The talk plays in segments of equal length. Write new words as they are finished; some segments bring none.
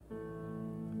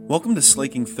Welcome to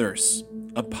Slaking Thirsts,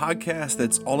 a podcast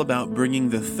that's all about bringing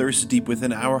the thirst deep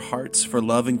within our hearts for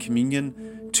love and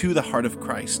communion to the heart of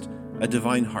Christ, a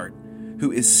divine heart,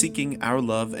 who is seeking our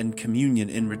love and communion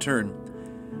in return.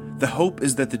 The hope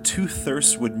is that the two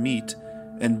thirsts would meet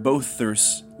and both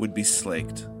thirsts would be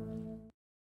slaked.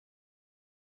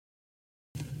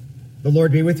 The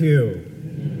Lord be with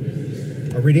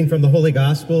you. A reading from the Holy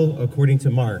Gospel according to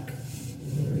Mark.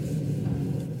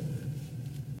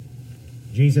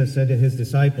 Jesus said to his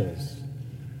disciples,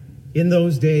 "In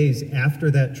those days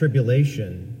after that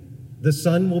tribulation, the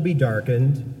sun will be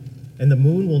darkened, and the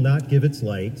moon will not give its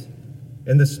light,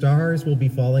 and the stars will be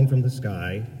falling from the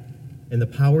sky, and the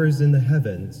powers in the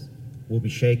heavens will be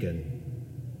shaken.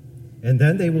 And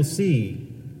then they will see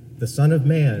the Son of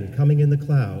Man coming in the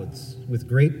clouds with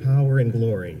great power and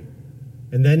glory.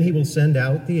 And then he will send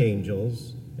out the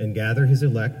angels and gather his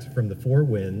elect from the four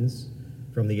winds,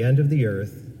 from the end of the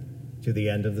earth to the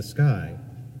end of the sky.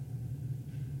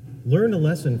 Learn a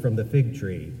lesson from the fig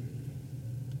tree.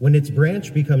 When its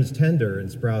branch becomes tender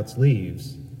and sprouts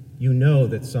leaves, you know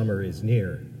that summer is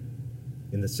near.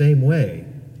 In the same way,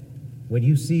 when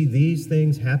you see these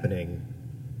things happening,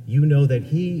 you know that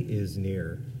he is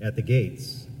near at the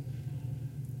gates.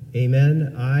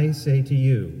 Amen, I say to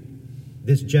you,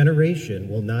 this generation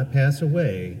will not pass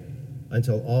away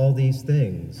until all these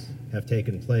things have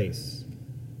taken place.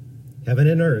 Heaven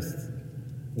and earth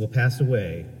will pass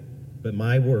away, but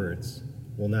my words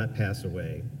will not pass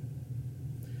away.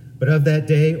 But of that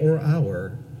day or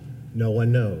hour, no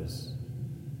one knows,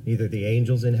 neither the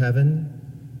angels in heaven,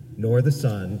 nor the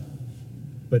Son,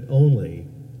 but only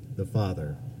the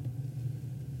Father."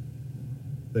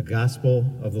 The Gospel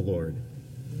of the Lord.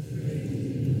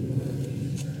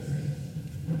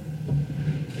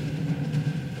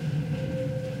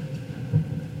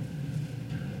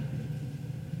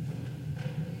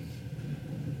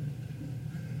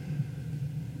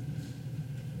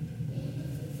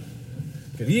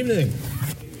 Good evening.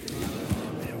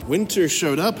 Winter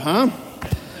showed up, huh?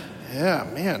 Yeah,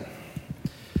 man.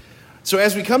 So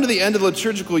as we come to the end of the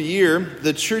liturgical year,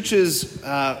 the church's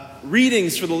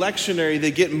readings for the lectionary,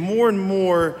 they get more and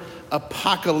more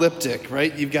apocalyptic,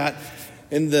 right? You've got,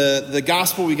 in the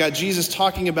gospel, we got Jesus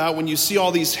talking about when you see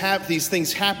all these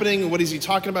things happening, what is he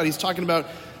talking about? He's talking about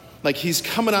like he's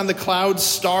coming on the clouds,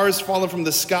 stars falling from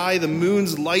the sky, the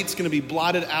moon's light's going to be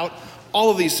blotted out. All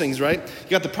of these things, right? You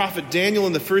got the prophet Daniel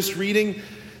in the first reading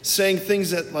saying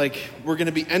things that like we're going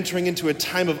to be entering into a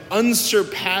time of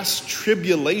unsurpassed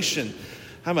tribulation.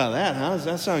 How about that, huh? Does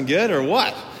that sound good or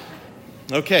what?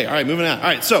 Okay, all right, moving on. All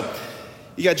right, so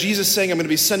you got Jesus saying, I'm going to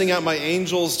be sending out my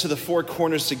angels to the four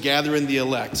corners to gather in the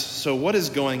elect. So what is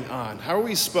going on? How are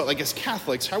we supposed, like as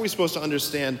Catholics, how are we supposed to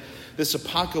understand this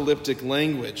apocalyptic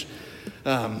language?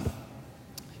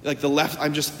 Like the left, I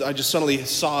just suddenly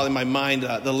saw in my mind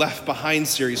the Left Behind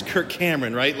series, Kirk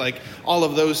Cameron, right? Like all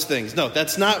of those things. No,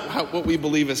 that's not what we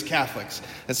believe as Catholics.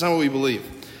 That's not what we believe.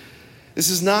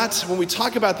 This is not, when we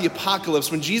talk about the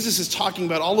apocalypse, when Jesus is talking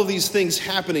about all of these things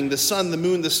happening, the sun, the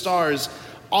moon, the stars,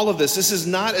 all of this is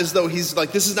not as though he's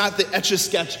like, this is not the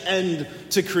Etch-a-Sketch end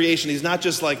to creation. He's not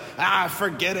just like,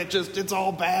 forget it, it's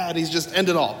all bad. He's just end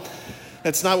it all.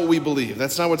 That's not what we believe.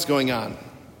 That's not what's going on.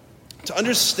 To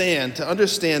understand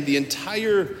this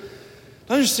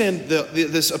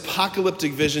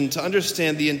apocalyptic vision, to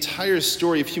understand the entire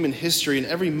story of human history and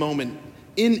every moment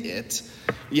in it,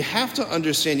 you have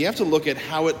to look at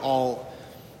how it all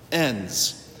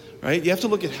ends, right? You have to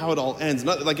look at how it all ends.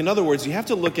 In other words, you have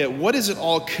to look at what is it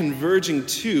all converging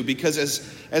to, because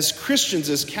as Christians,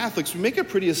 as Catholics, we make a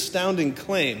pretty astounding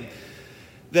claim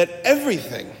that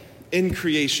everything in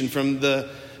creation, from the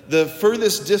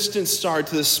furthest distant star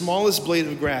to the smallest blade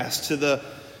of grass to the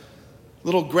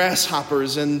little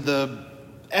grasshoppers and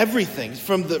everything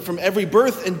from every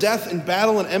birth and death and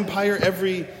battle and empire,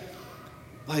 every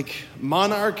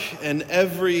monarch and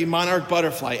every monarch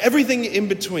butterfly, everything in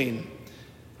between,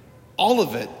 all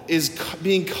of it is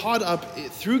being caught up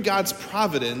through God's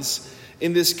providence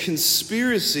in this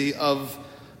conspiracy of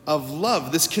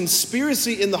love, this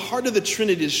conspiracy in the heart of the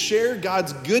Trinity to share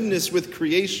God's goodness with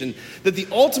creation, that the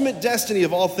ultimate destiny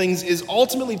of all things is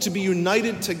ultimately to be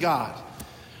united to God.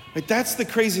 Right? That's the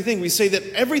crazy thing. We say that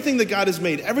everything that God has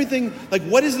made, everything,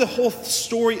 what is the whole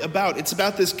story about? It's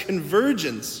about this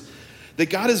convergence, that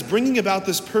God is bringing about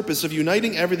this purpose of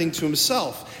uniting everything to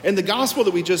himself. And the gospel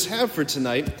that we just have for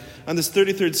tonight, on this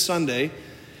 33rd Sunday,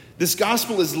 this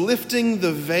gospel is lifting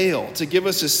the veil to give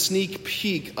us a sneak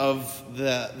peek of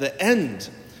the end,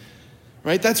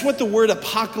 right? That's what the word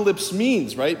apocalypse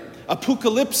means, right?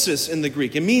 Apocalypsis in the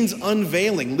Greek. It means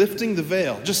unveiling, lifting the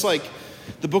veil. Just like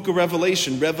The book of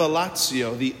Revelation,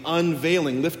 revelatio, the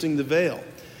unveiling, lifting the veil.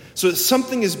 So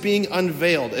something is being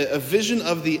unveiled, a vision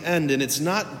of the end, and it's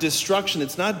not destruction,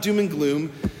 it's not doom and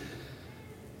gloom,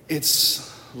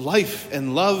 it's life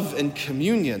and love and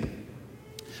communion.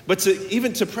 But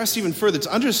to press even further,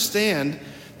 to understand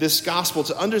this gospel,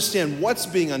 to understand what's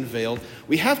being unveiled,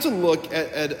 we have to look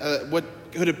at what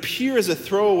could appear as a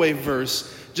throwaway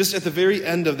verse just at the very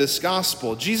end of this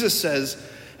gospel. Jesus says,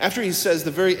 after he says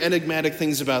the very enigmatic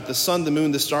things about the sun, the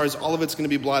moon, the stars, all of it's going to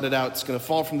be blotted out, it's going to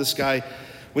fall from the sky.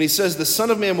 When he says the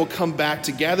Son of Man will come back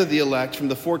to gather the elect from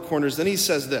the four corners, then he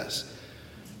says this,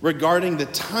 regarding the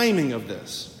timing of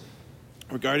this.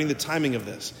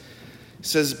 He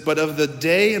says, but of the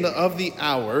day and of the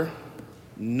hour,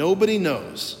 nobody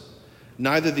knows,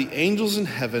 neither the angels in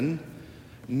heaven,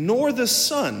 nor the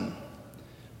Son,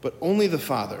 but only the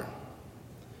Father.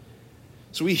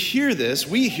 So we hear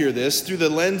this through the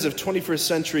lens of 21st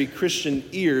century Christian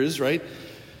ears, right?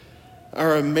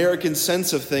 Our American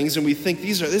sense of things, and we think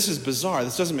this is bizarre,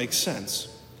 this doesn't make sense.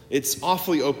 It's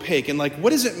awfully opaque. And what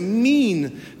does it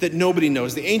mean that nobody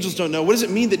knows? The angels don't know. What does it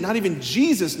mean that not even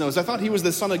Jesus knows? I thought he was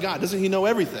the Son of God. Doesn't he know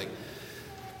everything?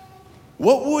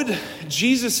 What would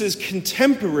Jesus'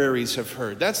 contemporaries have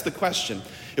heard? That's the question.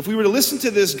 If we were to listen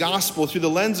to this gospel through the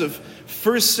lens of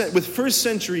first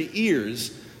century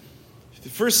ears, the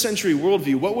first century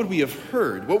worldview, what would we have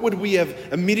heard? What would we have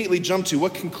immediately jumped to?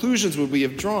 What conclusions would we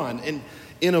have drawn? And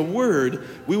in a word,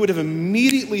 we would have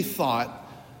immediately thought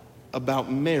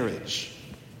about marriage.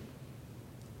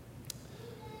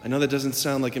 I know that doesn't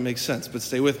sound like it makes sense, but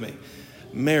stay with me.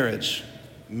 Marriage.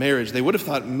 They would have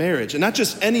thought marriage, and not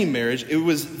just any marriage, it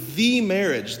was the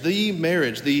marriage,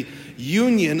 the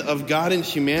union of God and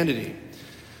humanity.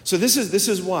 So this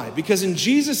is why. Because in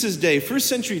Jesus' day, first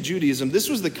century Judaism, this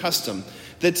was the custom,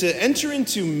 that to enter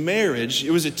into marriage,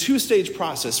 it was a two-stage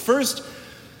process. First,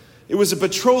 it was a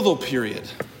betrothal period.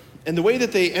 And the way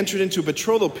that they entered into a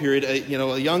betrothal period,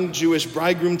 a young Jewish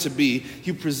bridegroom-to-be,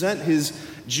 he would present his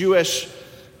Jewish,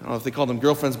 I don't know if they called them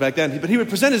girlfriends back then, but he would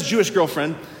present his Jewish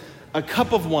girlfriend a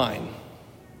cup of wine.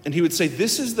 And he would say,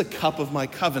 this is the cup of my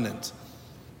covenant.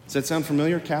 Does that sound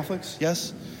familiar, Catholics?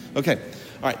 Yes? Okay.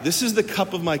 All right, this is the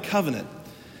cup of my covenant.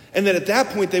 And then at that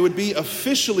point, they would be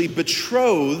officially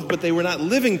betrothed, but they were not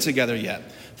living together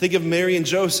yet. Think of Mary and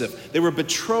Joseph. They were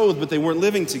betrothed, but they weren't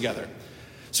living together.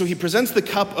 So he presents the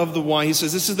cup of the wine. He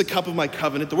says, this is the cup of my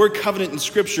covenant. The word covenant in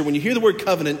Scripture, when you hear the word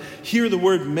covenant, hear the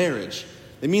word marriage.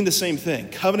 They mean the same thing.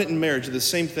 Covenant and marriage are the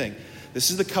same thing. This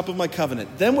is the cup of my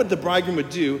covenant. Then what the bridegroom would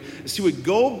do is he would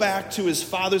go back to his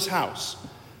father's house,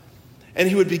 and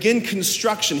he would begin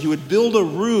construction. He would build a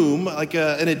room, like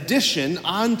an addition,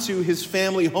 onto his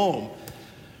family home,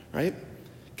 right?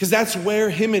 Because that's where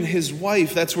him and his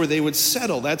wife, that's where they would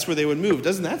settle. That's where they would move.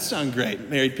 Doesn't that sound great,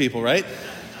 married people, right?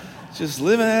 Just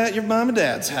living at your mom and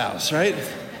dad's house, right?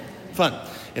 Fun.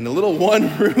 In a little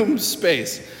one-room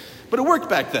space. But it worked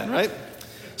back then, right?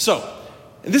 So,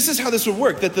 and this is how this would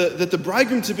work, that the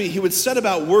bridegroom-to-be, he would set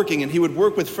about working, and he would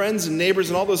work with friends and neighbors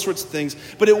and all those sorts of things,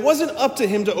 but it wasn't up to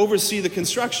him to oversee the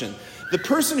construction. The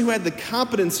person who had the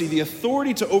competency, the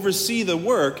authority to oversee the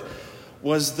work,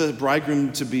 was the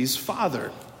bridegroom-to-be's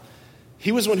father.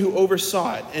 He was one who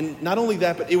oversaw it, and not only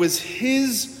that, but it was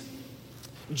his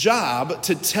job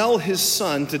to tell his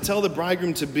son, to tell the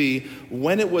bridegroom-to-be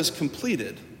when it was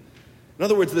completed. In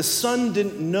other words, the son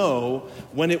didn't know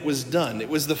when it was done. It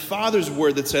was the father's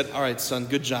word that said, all right, son,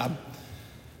 good job.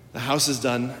 The house is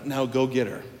done. Now go get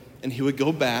her. And he would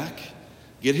go back,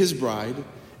 get his bride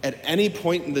at any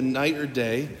point in the night or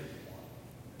day,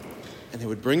 and they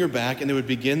would bring her back, and they would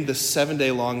begin the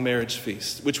 7-day-long marriage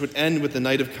feast, which would end with the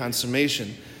night of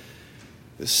consummation.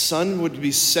 The son would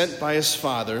be sent by his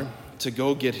father to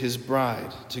go get his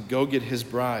bride,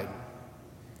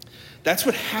 That's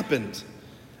what happened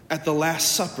at the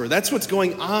Last Supper. That's what's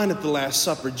going on at the Last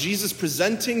Supper. Jesus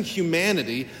presenting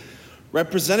humanity,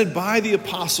 represented by the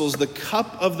apostles, the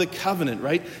cup of the covenant,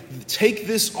 right? Take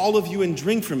this, all of you, and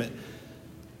drink from it.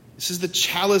 This is the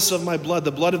chalice of my blood,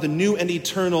 the blood of the new and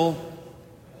eternal,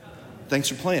 thanks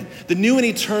for playing, the new and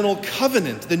eternal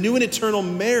covenant, the new and eternal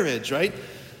marriage, right?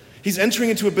 He's entering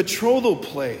into a betrothal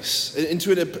place,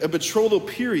 into a betrothal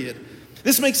period.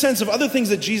 This makes sense of other things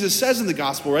that Jesus says in the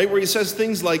gospel, right? Where he says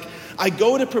things like, I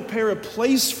go to prepare a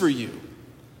place for you.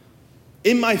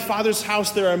 In my Father's house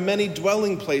there are many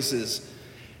dwelling places.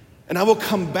 And I will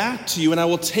come back to you, and I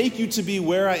will take you to be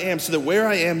where I am, so that where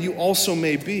I am you also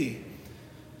may be.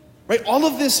 Right? All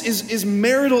of this is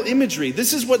marital imagery.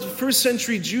 This is what first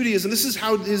century Judaism, this is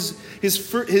how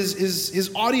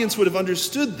his audience would have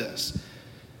understood this.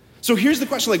 So here's the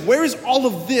question, where is all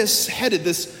of this headed,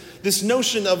 this this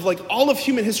notion of like all of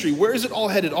human history. Where is it all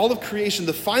headed? All of creation,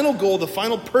 the final goal, the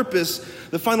final purpose,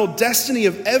 the final destiny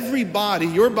of every body,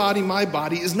 your body, my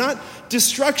body, is not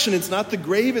destruction. It's not the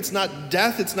grave. It's not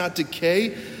death. It's not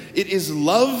decay. It is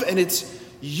love, and it's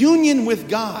union with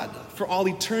God for all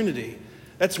eternity.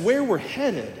 That's where we're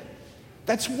headed.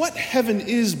 That's what heaven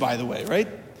is, by the way, right?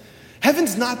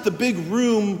 Heaven's not the big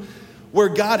room where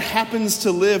God happens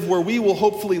to live, where we will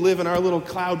hopefully live in our little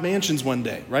cloud mansions one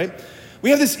day, right? We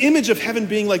have this image of heaven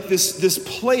being like this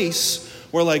place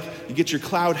where like you get your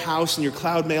cloud house and your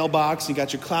cloud mailbox, and you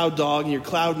got your cloud dog and your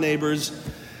cloud neighbors,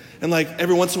 and like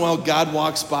every once in a while God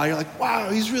walks by, you're like, wow,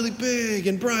 he's really big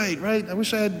and bright, right? I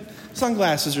wish I had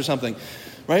sunglasses or something,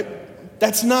 right?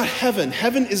 That's not heaven.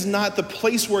 Heaven is not the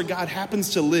place where God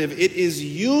happens to live. It is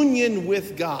union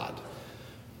with God.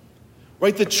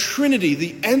 Right, the Trinity,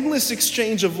 the endless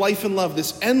exchange of life and love,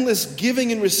 this endless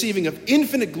giving and receiving of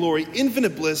infinite glory,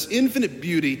 infinite bliss, infinite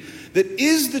beauty, that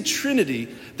is the Trinity.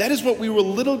 That is what we will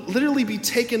literally be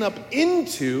taken up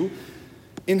into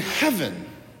in heaven.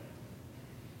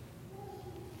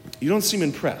 You don't seem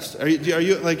impressed. Are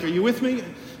you with me?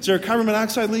 Is there a carbon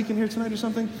monoxide leak in here tonight or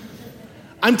something?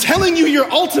 I'm telling you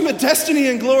your ultimate destiny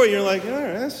and glory. You're like, all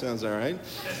right, that sounds all right.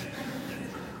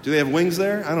 Do they have wings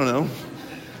there? I don't know.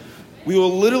 We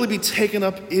will literally be taken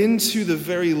up into the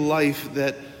very life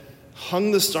that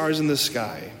hung the stars in the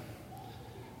sky.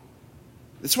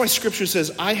 That's why Scripture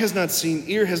says, eye has not seen,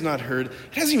 ear has not heard. It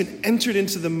hasn't even entered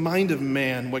into the mind of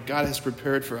man what God has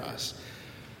prepared for us.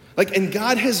 And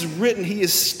God has written, He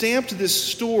has stamped this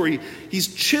story.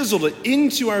 He's chiseled it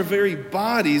into our very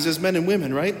bodies as men and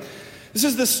women, right? This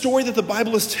is the story that the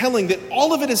Bible is telling, that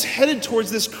all of it is headed towards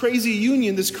this crazy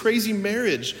union, this crazy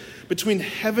marriage between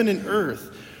heaven and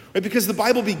earth. Right, because the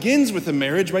Bible begins with a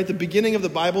marriage, right? The beginning of the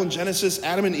Bible in Genesis,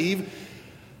 Adam and Eve,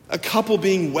 a couple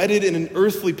being wedded in an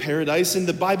earthly paradise. And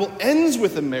the Bible ends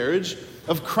with a marriage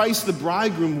of Christ the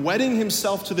bridegroom wedding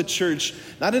himself to the church,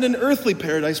 not in an earthly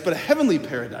paradise, but a heavenly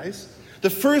paradise. The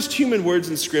first human words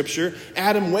in Scripture,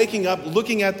 Adam waking up,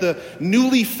 looking at the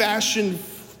newly fashioned,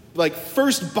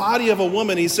 first body of a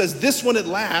woman. He says, this one at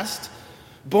last,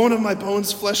 bone of my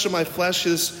bones, flesh of my flesh,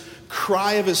 his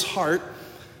cry of his heart.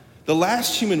 The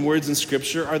last human words in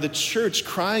Scripture are the church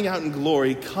crying out in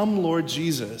glory, come Lord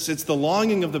Jesus. It's the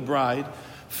longing of the bride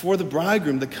for the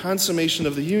bridegroom, the consummation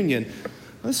of the union.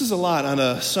 This is a lot on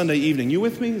a Sunday evening. You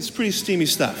with me? It's pretty steamy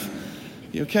stuff.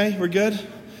 You okay? We're good?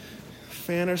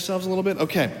 Fan ourselves a little bit?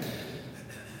 Okay.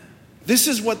 This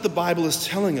is what the Bible is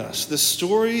telling us. The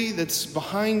story that's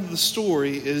behind the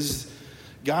story is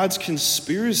God's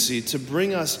conspiracy to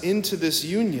bring us into this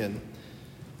union.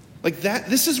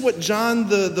 This is what John,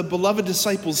 the beloved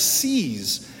disciple,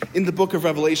 sees in the book of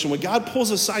Revelation. When God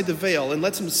pulls aside the veil and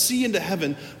lets him see into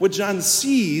heaven, what John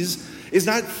sees is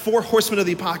not 4 horsemen of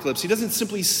the apocalypse. He doesn't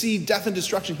simply see death and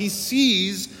destruction. He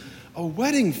sees a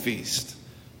wedding feast.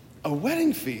 A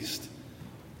wedding feast.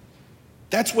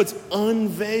 That's what's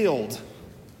unveiled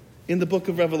in the book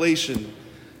of Revelation.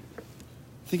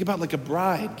 Think about like a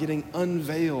bride getting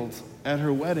unveiled at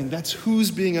her wedding. That's who's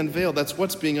being unveiled. That's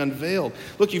what's being unveiled.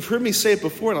 Look, you've heard me say it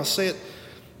before, and I'll say it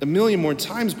a million more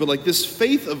times, but this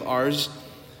faith of ours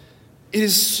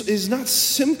is not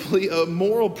simply a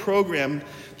moral program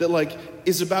that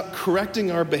is about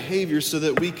correcting our behavior so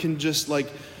that we can just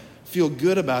feel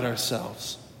good about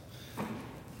ourselves.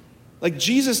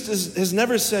 Jesus has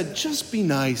never said, just be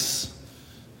nice.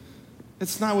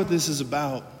 It's not what this is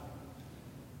about.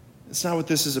 It's not what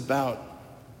this is about.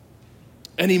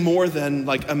 Any more than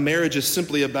a marriage is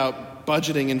simply about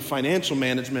budgeting and financial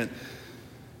management.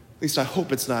 At least I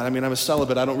hope it's not. I mean, I'm a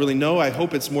celibate. I don't really know. I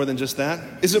hope it's more than just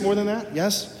that. Is it more than that?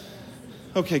 Yes?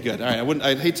 Okay, good. All right.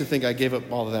 I'd hate to think I gave up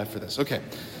all of that for this. Okay.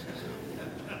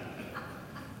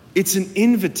 It's an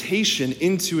invitation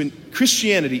into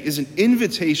Christianity is an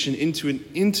invitation into an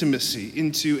intimacy,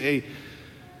 into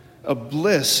a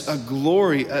bliss, a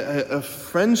glory, a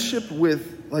friendship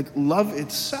with love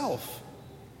itself.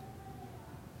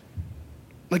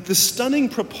 The stunning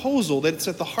proposal that's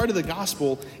at the heart of the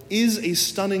gospel is a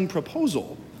stunning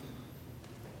proposal.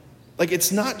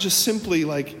 It's not just simply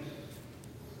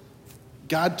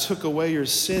God took away your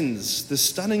sins. The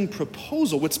stunning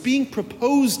proposal, what's being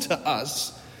proposed to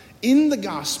us in the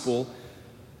gospel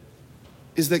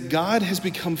is that God has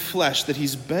become flesh, that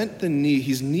he's bent the knee,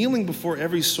 he's kneeling before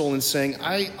every soul and saying,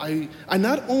 I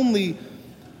not only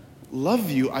love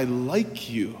you, I like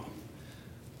you.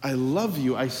 I love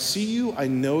you. I see you. I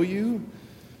know you.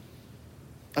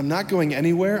 I'm not going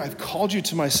anywhere. I've called you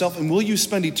to myself, and will you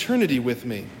spend eternity with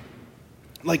me?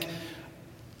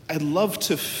 I'd love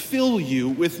to fill you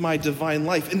with my divine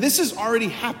life. And this has already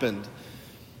happened.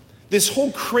 This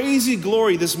whole crazy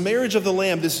glory, this marriage of the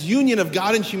Lamb, this union of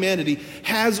God and humanity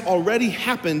has already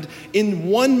happened in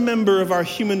one member of our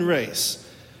human race.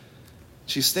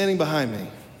 She's standing behind me.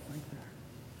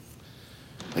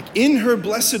 Like in her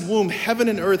blessed womb, heaven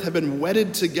and earth have been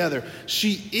wedded together.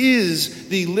 She is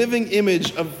the living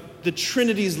image of the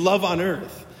Trinity's love on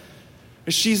earth.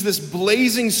 She's this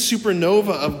blazing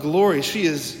supernova of glory. She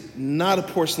is not a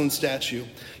porcelain statue.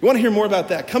 You want to hear more about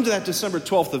that? Come to that December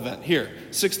 12th event here,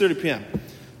 6:30 p.m.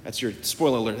 That's your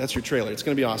spoiler alert. That's your trailer. It's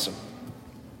going to be awesome.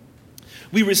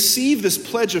 We receive this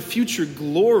pledge of future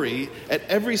glory at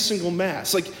every single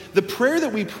Mass. Like the prayer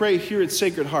that we pray here at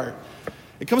Sacred Heart,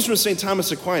 it comes from St.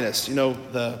 Thomas Aquinas,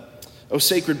 the O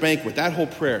Sacred Banquet, that whole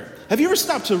prayer. Have you ever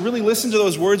stopped to really listen to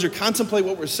those words or contemplate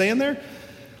what we're saying there?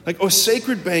 Like, O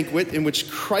sacred banquet in which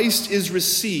Christ is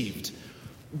received.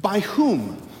 By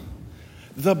whom?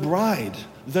 The bride,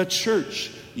 the church,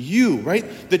 you, right?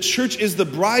 The church is the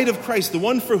bride of Christ, the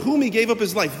one for whom he gave up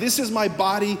his life. This is my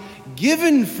body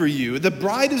given for you. The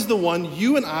bride is the one,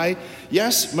 you and I,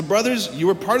 yes, my brothers, you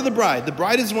are part of the bride. The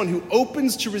bride is the one who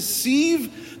opens to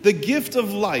receive the gift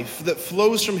of life that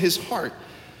flows from his heart,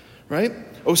 right?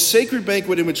 O sacred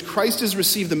banquet in which Christ is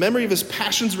received, the memory of his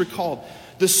passions recalled.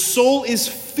 The soul is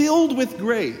filled with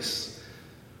grace.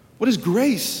 What is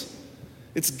grace?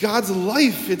 It's God's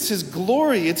life. It's his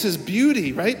glory. It's his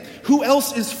beauty, right? Who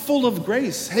else is full of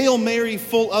grace? Hail Mary,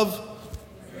 full of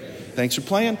grace. Thanks for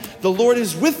playing. The Lord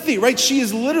is with thee, right? She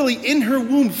is literally in her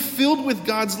womb filled with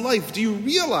God's life. Do you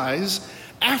realize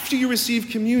after you receive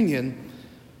communion,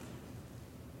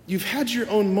 you've had your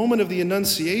own moment of the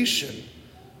Annunciation?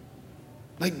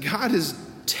 Like God is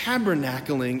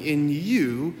tabernacling in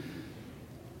you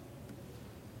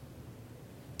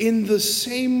in the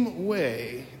same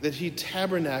way that he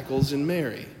tabernacles in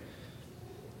Mary.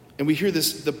 And we hear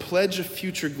this, the pledge of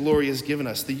future glory is given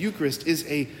us. The Eucharist is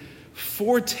a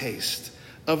foretaste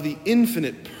of the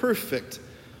infinite, perfect,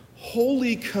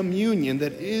 holy communion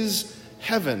that is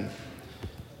heaven.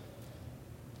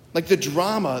 Like the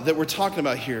drama that we're talking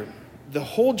about here, the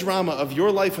whole drama of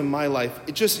your life and my life,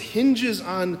 it just hinges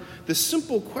on the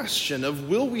simple question of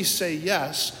will we say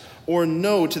yes or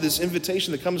no to this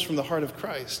invitation that comes from the heart of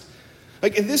Christ.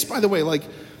 Like, and this, by the way, like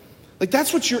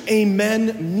that's what your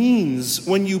amen means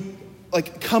when you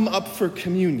come up for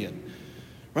communion,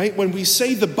 right? When we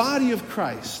say the body of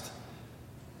Christ,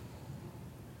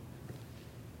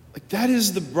 like that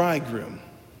is the bridegroom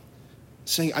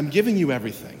saying, I'm giving you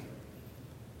everything.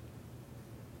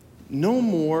 No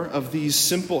more of these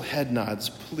simple head nods,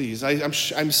 please. I'm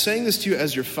saying this to you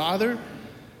as your father,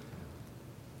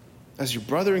 as your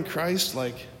brother in Christ,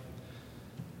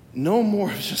 no more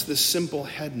of just this simple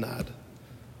head nod.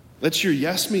 Let your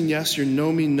yes mean yes, your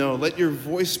no mean no. Let your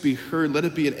voice be heard. Let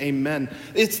it be an amen.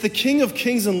 It's the King of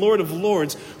Kings and Lord of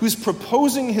Lords who's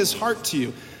proposing his heart to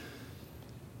you.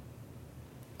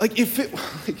 I'm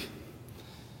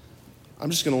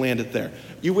just going to land it there.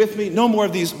 You with me? No more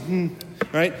of these,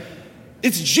 right?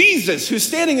 It's Jesus who's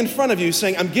standing in front of you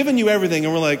saying, I'm giving you everything.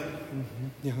 And we're like,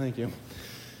 yeah, thank you.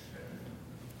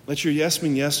 Let your yes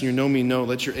mean yes and your no mean no.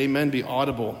 Let your amen be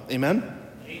audible. Amen?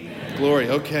 Amen. Glory.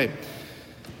 Okay.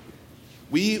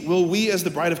 We as the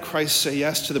bride of Christ say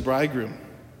yes to the bridegroom?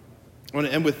 I want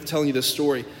to end with telling you this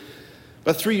story.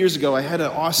 About 3 years ago, I had an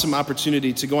awesome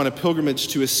opportunity to go on a pilgrimage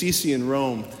to Assisi in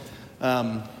Rome.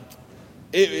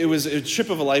 It was a trip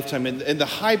of a lifetime, and the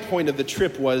high point of the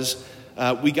trip was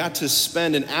we got to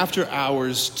spend an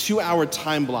after-hours, 2-hour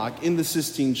time block in the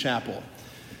Sistine Chapel.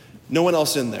 No one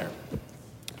else in there.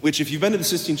 Which, if you've been to the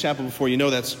Sistine Chapel before, you know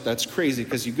that's crazy,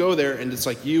 because you go there and it's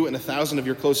like you and 1,000 of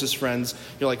your closest friends.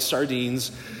 You're like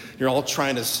sardines. You're all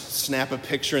trying to snap a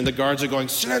picture, and the guards are going,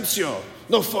 "Silenzio,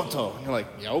 no photo." And you're like,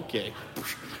 yeah, okay,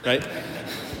 right?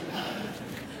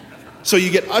 So you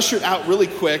get ushered out really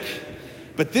quick.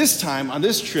 But this time, on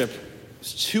this trip, it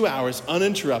was 2 hours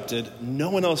uninterrupted. No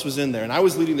one else was in there. And I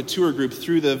was leading the tour group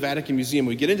through the Vatican Museum.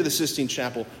 We get into the Sistine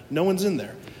Chapel. No one's in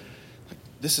there.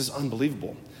 This is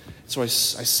unbelievable. So I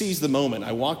seized the moment.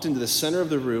 I walked into the center of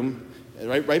the room,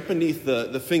 right beneath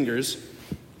the fingers,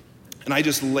 and I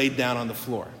just laid down on the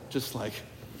floor. Just like,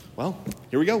 well,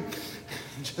 here we go.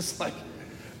 Just like,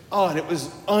 oh, and it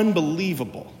was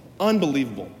unbelievable.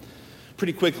 Unbelievable.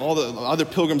 Pretty quick, all the other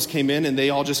pilgrims came in, and they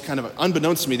all just kind of,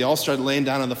 unbeknownst to me, they all started laying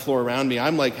down on the floor around me.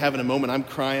 I'm like having a moment, I'm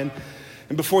crying.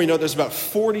 And before you know it, there's about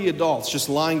 40 adults just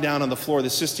lying down on the floor of the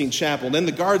Sistine Chapel. And then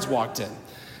the guards walked in.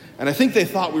 And I think they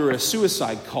thought we were a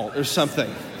suicide cult or something.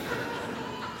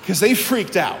 Because they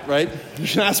freaked out, right?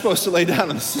 You're not supposed to lay down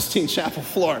on the Sistine Chapel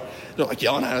floor. They're like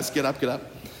yelling at us, get up, get up.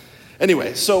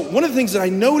 Anyway, so one of the things that I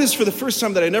noticed for the first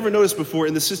time that I never noticed before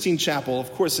in the Sistine Chapel,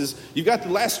 of course, is you've got the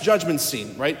Last Judgment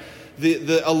scene, right?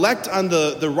 The elect on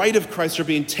the right of Christ are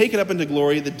being taken up into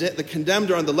glory. The condemned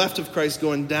are on the left of Christ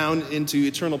going down into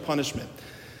eternal punishment.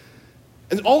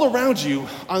 And all around you,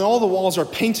 on all the walls, are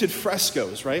painted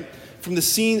frescoes, right? For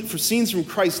scenes from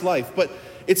Christ's life. But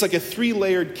it's like a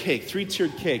three-layered cake,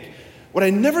 three-tiered cake. What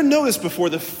I never noticed before,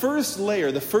 the first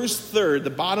layer, the first third, the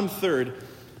bottom third,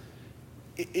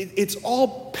 it's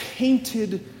all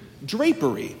painted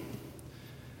drapery.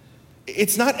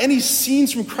 It's not any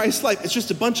scenes from Christ's life. It's just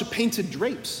a bunch of painted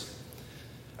drapes.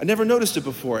 I never noticed it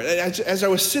before. As I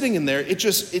was sitting in there, it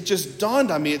just dawned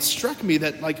on me. It struck me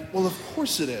that, well, of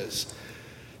course it is.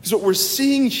 Because what we're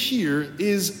seeing here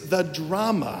is the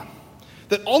drama.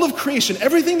 That all of creation,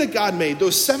 everything that God made,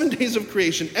 those 7 days of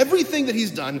creation, everything that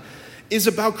he's done is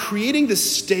about creating the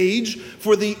stage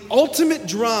for the ultimate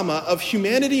drama of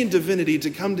humanity and divinity to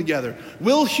come together.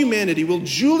 Will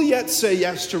Juliet say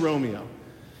yes to Romeo?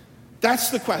 That's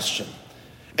the question.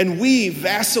 And we,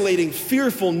 vacillating,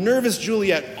 fearful, nervous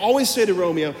Juliet, always say to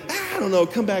Romeo, I don't know,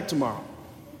 come back tomorrow.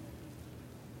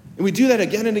 And we do that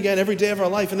again and again every day of our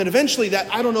life. And then eventually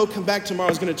that I don't know, come back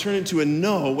tomorrow is going to turn into a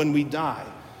no when we die.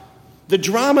 The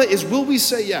drama is, will we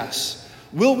say yes?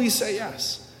 Will we say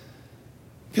yes?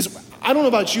 Because I don't know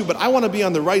about you, but I want to be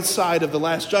on the right side of the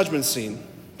Last Judgment scene.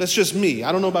 That's just me.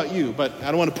 I don't know about you, but I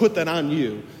don't want to put that on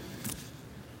you.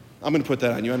 I'm going to put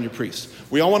that on you. I'm your priest.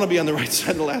 We all want to be on the right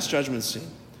side of the Last Judgment scene.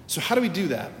 So how do we do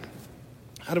that?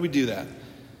 How do we do that?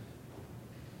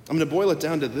 I'm going to boil it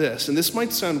down to this, and this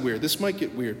might sound weird. This might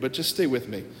get weird, but just stay with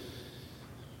me.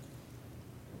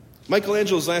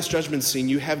 Michelangelo's Last Judgment scene,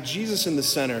 you have Jesus in the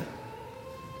center,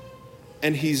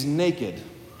 and he's naked.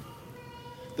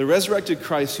 The resurrected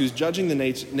Christ who's judging the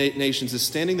nations is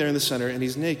standing there in the center, and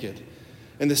he's naked.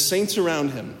 And the saints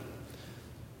around him,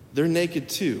 they're naked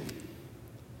too.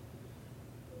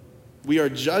 We are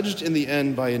judged in the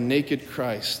end by a naked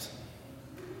Christ,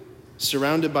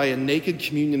 surrounded by a naked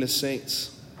communion of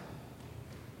saints.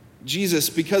 Jesus,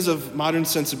 because of modern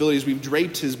sensibilities, we've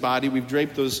draped his body, we've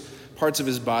draped those parts of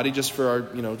his body just for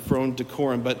our, for our own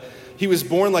decorum, but he was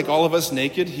born like all of us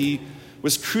naked. He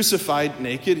was crucified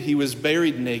naked. He was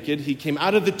buried naked. He came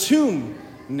out of the tomb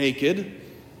naked,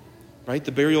 right?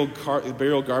 The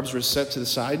burial garbs were set to the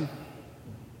side.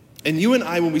 And you and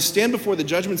I, when we stand before the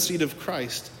judgment seat of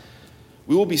Christ,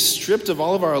 we will be stripped of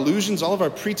all of our illusions, all of our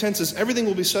pretenses. Everything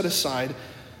will be set aside.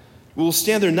 We will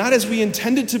stand there not as we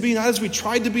intended to be, not as we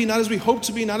tried to be, not as we hoped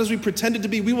to be, not as we pretended to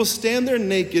be. We will stand there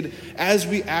naked as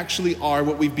we actually are,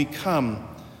 what we've become.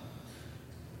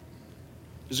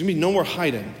 There's going to be no more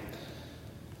hiding.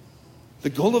 The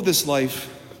goal of this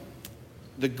life,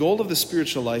 the goal of the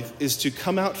spiritual life, is to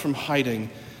come out from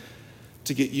hiding,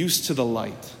 to get used to the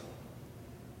light.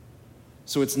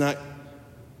 So it's not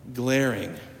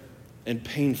glaring and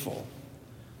painful.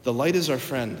 The light is our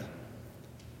friend.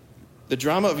 The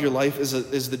drama of your life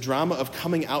is the drama of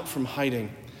coming out from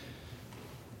hiding.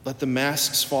 Let the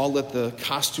masks fall, let the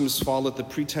costumes fall, let the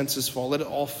pretenses fall, let it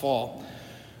all fall.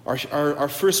 Our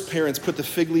first parents put the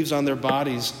fig leaves on their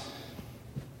bodies.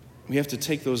 We have to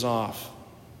take those off.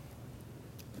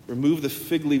 Remove the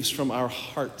fig leaves from our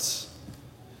hearts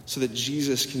so that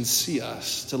Jesus can see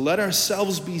us. To let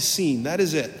ourselves be seen. That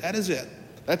is it. That is it.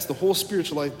 That's the whole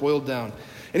spiritual life boiled down.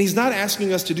 And he's not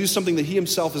asking us to do something that he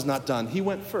himself has not done. He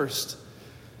went first.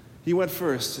 He went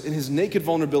first. In his naked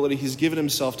vulnerability, he's given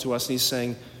himself to us, and he's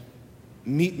saying,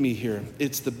 meet me here.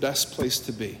 It's the best place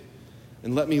to be.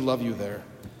 And let me love you there.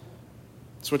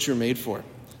 It's what you're made for.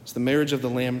 It's the marriage of the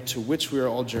Lamb to which we are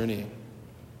all journeying.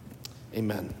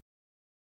 Amen.